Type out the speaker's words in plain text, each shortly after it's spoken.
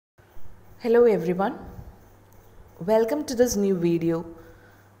Hello everyone, welcome to this new video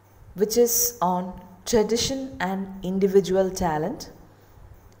which is on tradition and individual talent,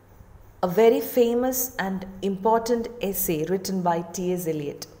 a very famous and important essay written by T.S.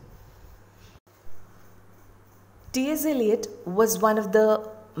 Eliot. T.S. Eliot was one of the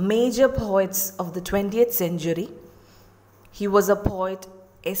major poets of the 20th century. He was a poet,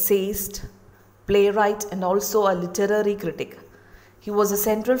 essayist, playwright and also a literary critic. He was a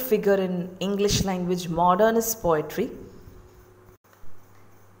central figure in English language modernist poetry.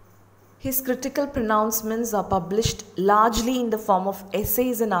 His critical pronouncements are published largely in the form of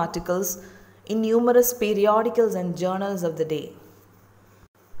essays and articles in numerous periodicals and journals of the day.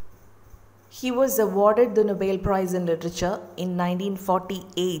 He was awarded the Nobel Prize in Literature in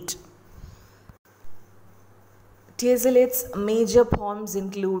 1948. T.S. Eliot's major poems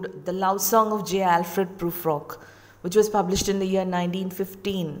include The Love Song of J. Alfred Prufrock, which was published in the year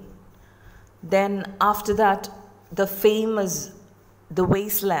 1915. Then after that, the famous The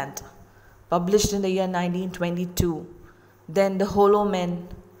Wasteland, published in the year 1922. Then The Hollow Men,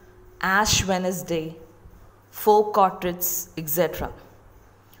 Ash Wednesday, Four Quartets, etc.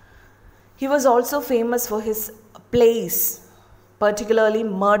 He was also famous for his plays, particularly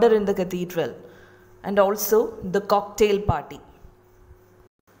Murder in the Cathedral and also The Cocktail Party.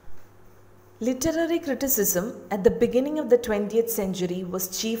 Literary criticism at the beginning of the 20th century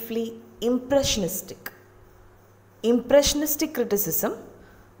was chiefly impressionistic. Impressionistic criticism,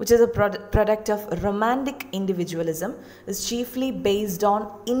 which is a product of romantic individualism, is chiefly based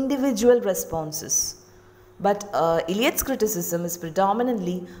on individual responses. But Eliot's criticism is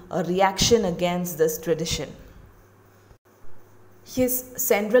predominantly a reaction against this tradition. His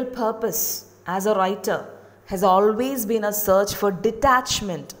central purpose as a writer has always been a search for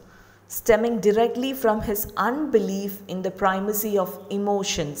detachment, stemming directly from his unbelief in the primacy of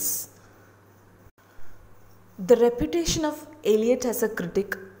emotions. The reputation of Eliot as a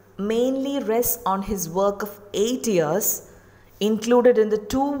critic mainly rests on his work of 8 years, included in the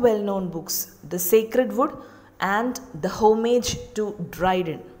two well-known books, The Sacred Wood and The Homage to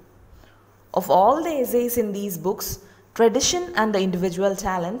Dryden. Of all the essays in these books, Tradition and the Individual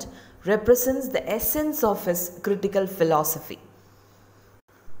Talent represents the essence of his critical philosophy.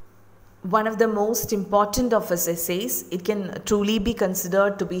 One of the most important of his essays, it can truly be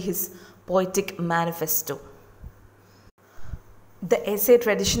considered to be his poetic manifesto. The essay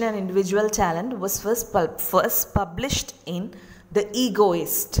Tradition and Individual Talent was first published in The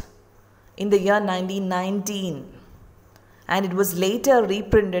Egoist in the year 1919, and it was later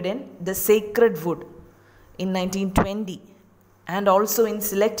reprinted in The Sacred Wood in 1920 and also in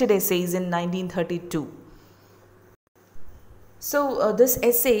Selected Essays in 1932. So this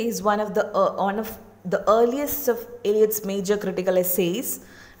essay is one of the earliest of Eliot's major critical essays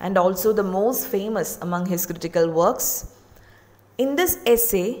and also the most famous among his critical works. In this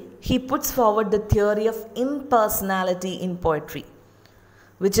essay, he puts forward the theory of impersonality in poetry,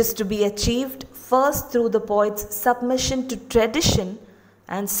 which is to be achieved first through the poet's submission to tradition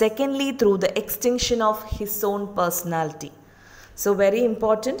and secondly through the extinction of his own personality. So very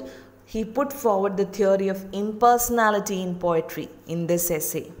important. He put forward the theory of impersonality in poetry in this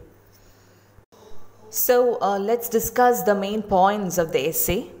essay. So let's discuss the main points of the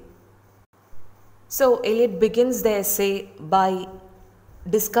essay. So Eliot begins the essay by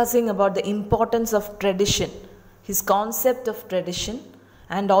discussing about the importance of tradition, his concept of tradition,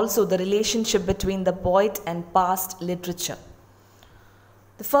 and also the relationship between the poet and past literature.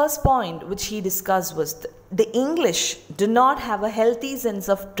 The first point which he discussed was the English do not have a healthy sense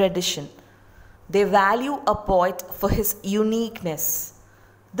of tradition. They value a poet for his uniqueness.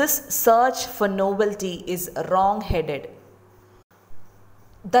 This search for novelty is wrong-headed.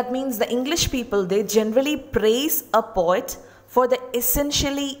 That means the English people, they generally praise a poet for the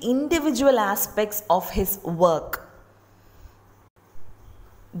essentially individual aspects of his work.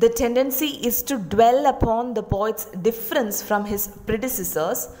 The tendency is to dwell upon the poet's difference from his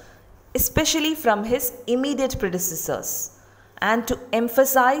predecessors, especially from his immediate predecessors, and to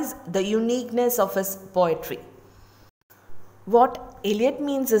emphasize the uniqueness of his poetry. What Eliot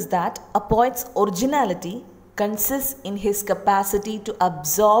means is that a poet's originality consists in his capacity to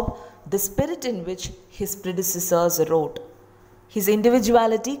absorb the spirit in which his predecessors wrote. His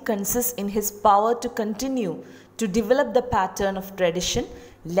individuality consists in his power to continue to develop the pattern of tradition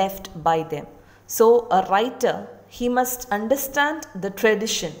left by them. So a writer, he must understand the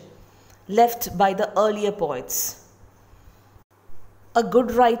tradition left by the earlier poets. A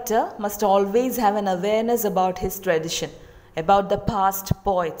good writer must always have an awareness about his tradition, about the past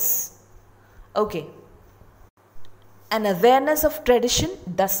poets. Okay. An awareness of tradition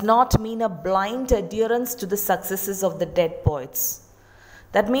does not mean a blind adherence to the successes of the dead poets.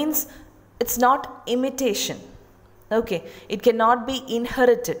 That means it's not imitation. Okay, it cannot be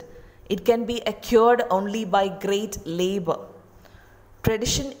inherited. It can be acquired only by great labor.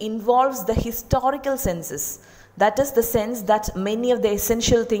 Tradition involves the historical senses. That is the sense that many of the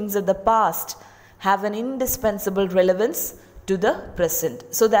essential things of the past have an indispensable relevance to the present.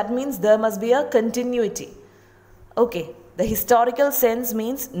 So that means there must be a continuity. Okay, the historical sense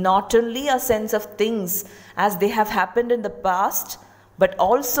means not only a sense of things as they have happened in the past, but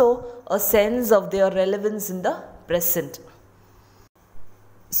also a sense of their relevance in the present.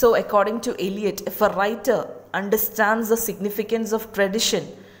 So according to Eliot, if a writer understands the significance of tradition,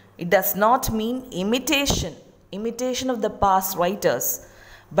 it does not mean imitation of the past writers,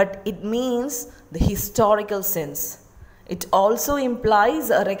 but it means the historical sense. It also implies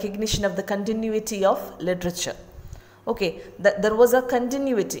a recognition of the continuity of literature. Okay, there was a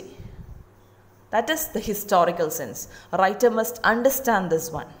continuity. That is the historical sense. A writer must understand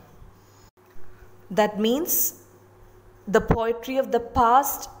this one. That means the poetry of the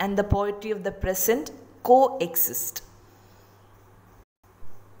past and the poetry of the present coexist.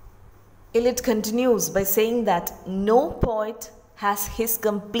 Eliot continues by saying that no poet has his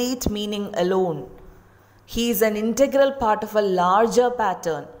complete meaning alone. He is an integral part of a larger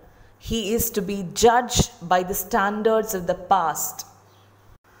pattern. He is to be judged by the standards of the past.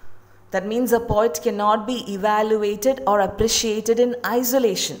 That means a poet cannot be evaluated or appreciated in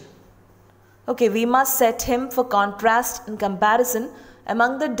isolation. Okay, we must set him for contrast and comparison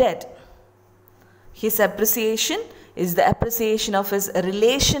among the dead. His appreciation is the appreciation of his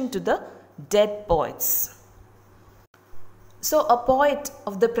relation to the dead poets. So a poet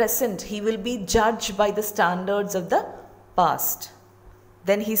of the present, he will be judged by the standards of the past.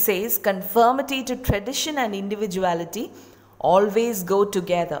 Then he says, conformity to tradition and individuality always go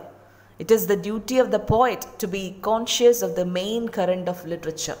together. It is the duty of the poet to be conscious of the main current of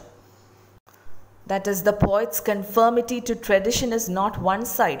literature. That is, the poet's conformity to tradition is not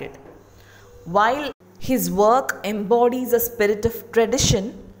one-sided. While his work embodies a spirit of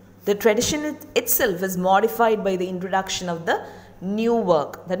tradition, the tradition itself is modified by the introduction of the new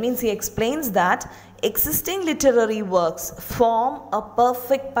work. That means he explains that existing literary works form a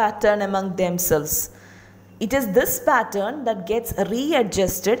perfect pattern among themselves. It is this pattern that gets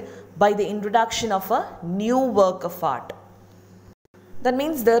readjusted by the introduction of a new work of art. That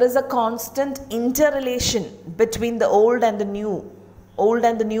means there is a constant interrelation between the old and the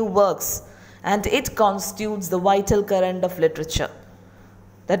new works, and it constitutes the vital current of literature.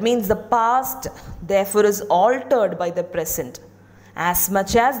 That means the past therefore is altered by the present as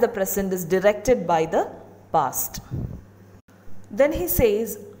much as the present is directed by the past. Then he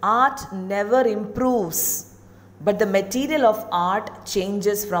says, art never improves, but the material of art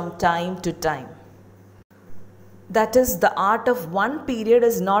changes from time to time. That is, the art of one period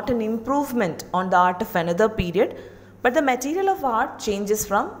is not an improvement on the art of another period, but the material of art changes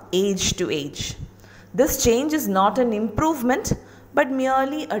from age to age. This change is not an improvement, but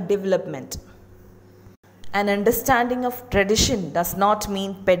merely a development. An understanding of tradition does not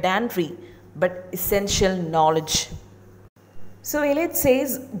mean pedantry, but essential knowledge. So Eliot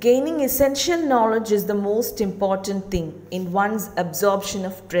says, gaining essential knowledge is the most important thing in one's absorption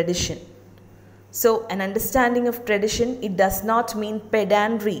of tradition. So an understanding of tradition, it does not mean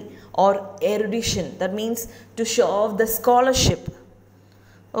pedantry or erudition. That means to show off the scholarship.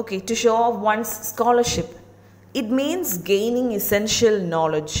 Okay, to show off one's scholarship. It means gaining essential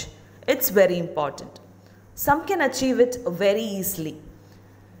knowledge. It's very important. Some can achieve it very easily.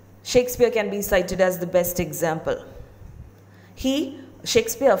 Shakespeare can be cited as the best example.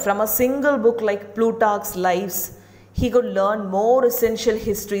 Shakespeare, from a single book like Plutarch's Lives, he could learn more essential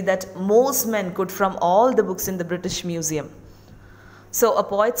history that most men could from all the books in the British Museum. So a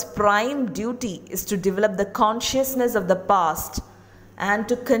poet's prime duty is to develop the consciousness of the past and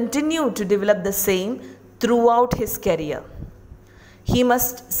to continue to develop the same throughout his career. He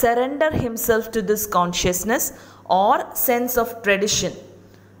must surrender himself to this consciousness or sense of tradition,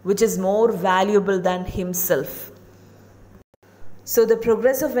 which is more valuable than himself. So the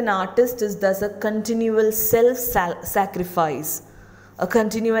progress of an artist is thus a continual self-sacrifice, a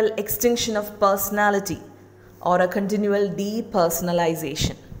continual extinction of personality, or a continual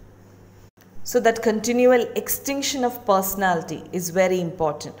depersonalization. So that continual extinction of personality is very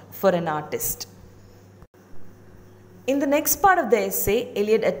important for an artist. In the next part of the essay,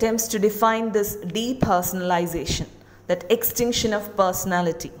 Eliot attempts to define this depersonalization, that extinction of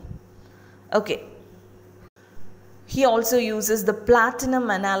personality. Okay. He also uses the platinum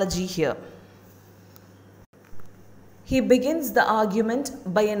analogy here. He begins the argument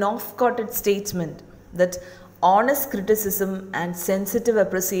by an oft-quoted statement that honest criticism and sensitive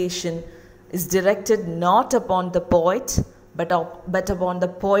appreciation is directed not upon the poet but upon the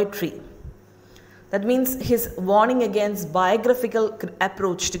poetry. That means his warning against biographical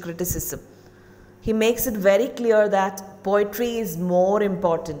approach to criticism. He makes it very clear that poetry is more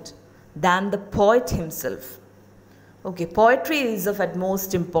important than the poet himself. Okay, poetry is of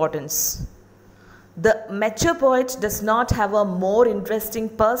utmost importance. The mature poet does not have a more interesting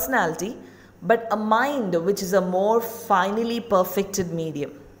personality, but a mind which is a more finely perfected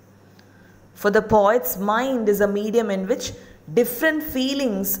medium. For the poet's mind is a medium in which different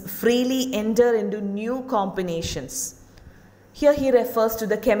feelings freely enter into new combinations. Here he refers to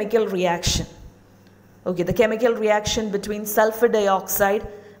the chemical reaction. Okay, the chemical reaction between sulfur dioxide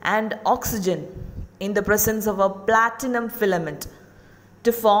and oxygen in the presence of a platinum filament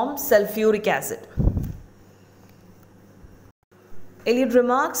to form sulfuric acid. Eliot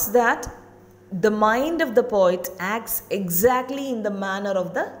remarks that the mind of the poet acts exactly in the manner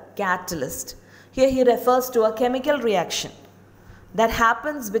of the catalyst. Here he refers to a chemical reaction that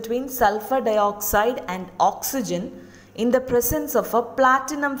happens between sulfur dioxide and oxygen in the presence of a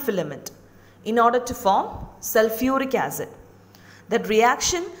platinum filament in order to form sulfuric acid. That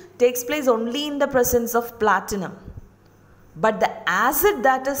reaction takes place only in the presence of platinum, but the acid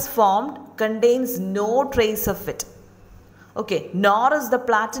that is formed contains no trace of it. Okay, nor is the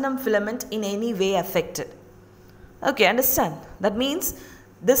platinum filament in any way affected. Okay, understand? That means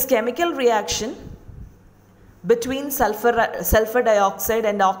this chemical reaction between sulfur dioxide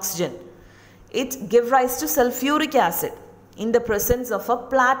and oxygen, it gives rise to sulfuric acid in the presence of a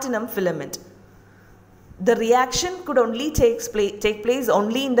platinum filament. The reaction could only take place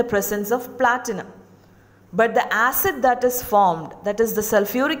only in the presence of platinum. But the acid that is formed, that is the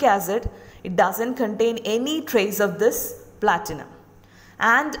sulfuric acid, it doesn't contain any trace of this platinum.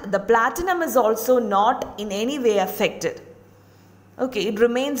 And the platinum is also not in any way affected. Okay, it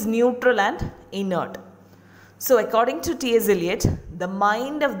remains neutral and inert. So according to S.Eliot, the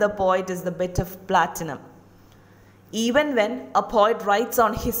mind of the poet is the bit of platinum. Even when a poet writes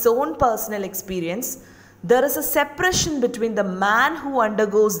on his own personal experience, there is a separation between the man who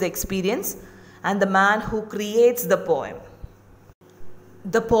undergoes the experience and the man who creates the poem.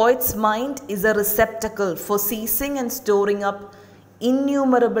 The poet's mind is a receptacle for seizing and storing up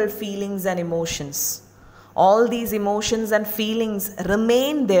innumerable feelings and emotions. All these emotions and feelings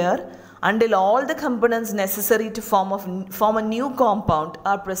remain there until all the components necessary to form a new compound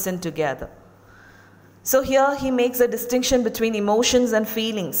are present together. So here he makes a distinction between emotions and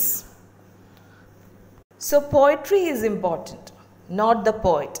feelings. So poetry is important, not the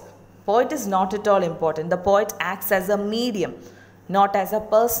poet. Poet is not at all important. The poet acts as a medium, not as a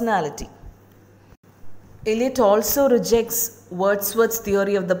personality. Eliot also rejects Wordsworth's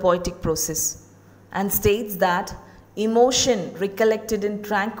theory of the poetic process and states that emotion recollected in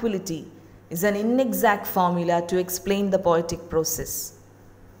tranquility is an inexact formula to explain the poetic process.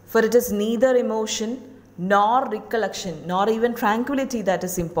 For it is neither emotion nor recollection nor even tranquility that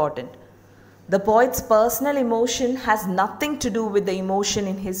is important. The poet's personal emotion has nothing to do with the emotion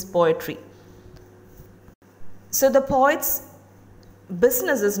in his poetry. So the poet's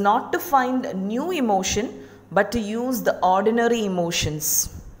business is not to find new emotion but to use the ordinary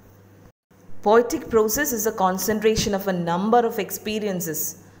emotions. Poetic process is a concentration of a number of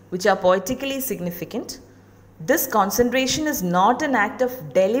experiences which are poetically significant. This concentration is not an act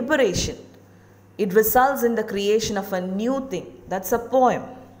of deliberation. It results in the creation of a new thing. That's a poem.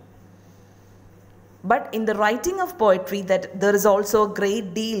 But in the writing of poetry, that there is also a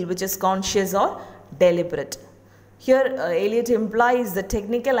great deal which is conscious or deliberate. Here Eliot implies the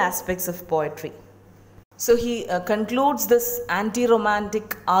technical aspects of poetry. So he concludes this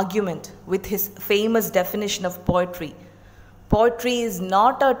anti-romantic argument with his famous definition of poetry. Poetry is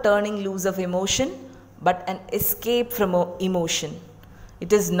not a turning loose of emotion, but an escape from emotion.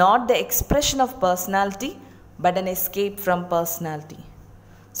 It is not the expression of personality, but an escape from personality.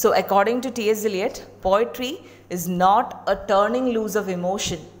 So according to S.Eliot, poetry is not a turning loose of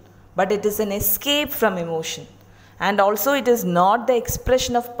emotion, but it is an escape from emotion. And also it is not the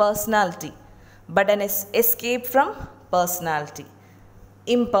expression of personality, but an escape from personality,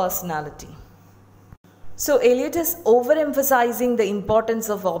 impersonality. So Eliot is overemphasizing the importance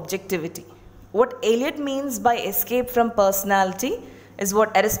of objectivity. What Eliot means by escape from personality is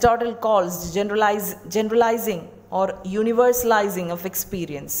what Aristotle calls generalizing or universalizing of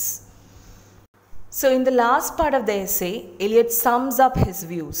experience. So in the last part of the essay, Eliot sums up his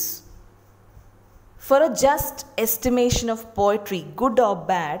views. For a just estimation of poetry, good or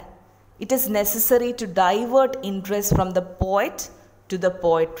bad, it is necessary to divert interest from the poet to the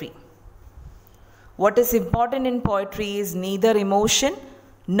poetry. What is important in poetry is neither emotion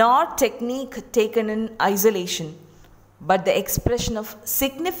nor technique taken in isolation, but the expression of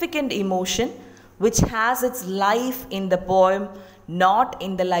significant emotion which has its life in the poem, not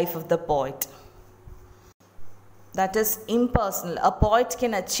in the life of the poet. That is impersonal. A poet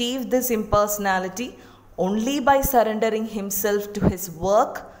can achieve this impersonality only by surrendering himself to his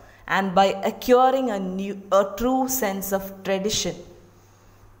work and by acquiring a true sense of tradition.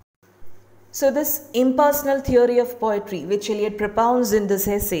 So this impersonal theory of poetry, which Eliot propounds in this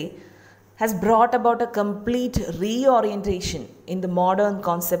essay, has brought about a complete reorientation in the modern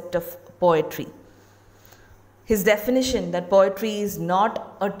concept of poetry. His definition that poetry is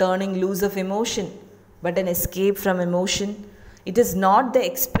not a turning loose of emotion, but an escape from emotion. It is not the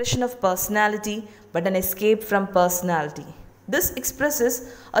expression of personality, but an escape from personality. This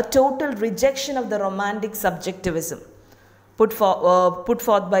expresses a total rejection of the romantic subjectivism put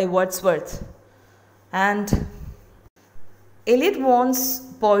forth by Wordsworth. And Eliot wants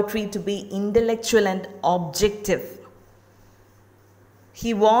poetry to be intellectual and objective.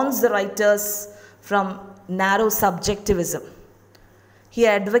 He warns the writers from narrow subjectivism. He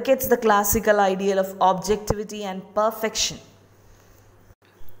advocates the classical ideal of objectivity and perfection.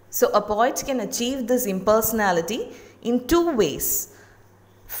 So a poet can achieve this impersonality in two ways.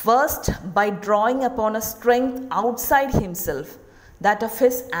 First, by drawing upon a strength outside himself, that of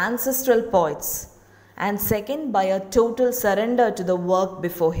his ancestral poets. And second, by a total surrender to the work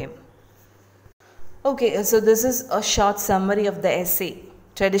before him. Okay, so this is a short summary of the essay,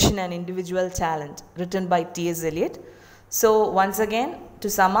 Tradition and Individual Talent, written by T.S. Eliot. So once again, to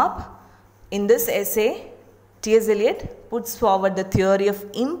sum up, in this essay, T.S. Eliot puts forward the theory of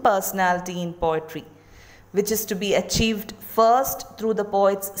impersonality in poetry, which is to be achieved first through the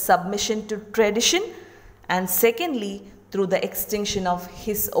poet's submission to tradition and secondly through the extinction of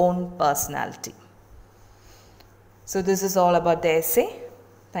his own personality. So this is all about the essay.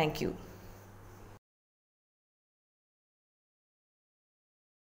 Thank you.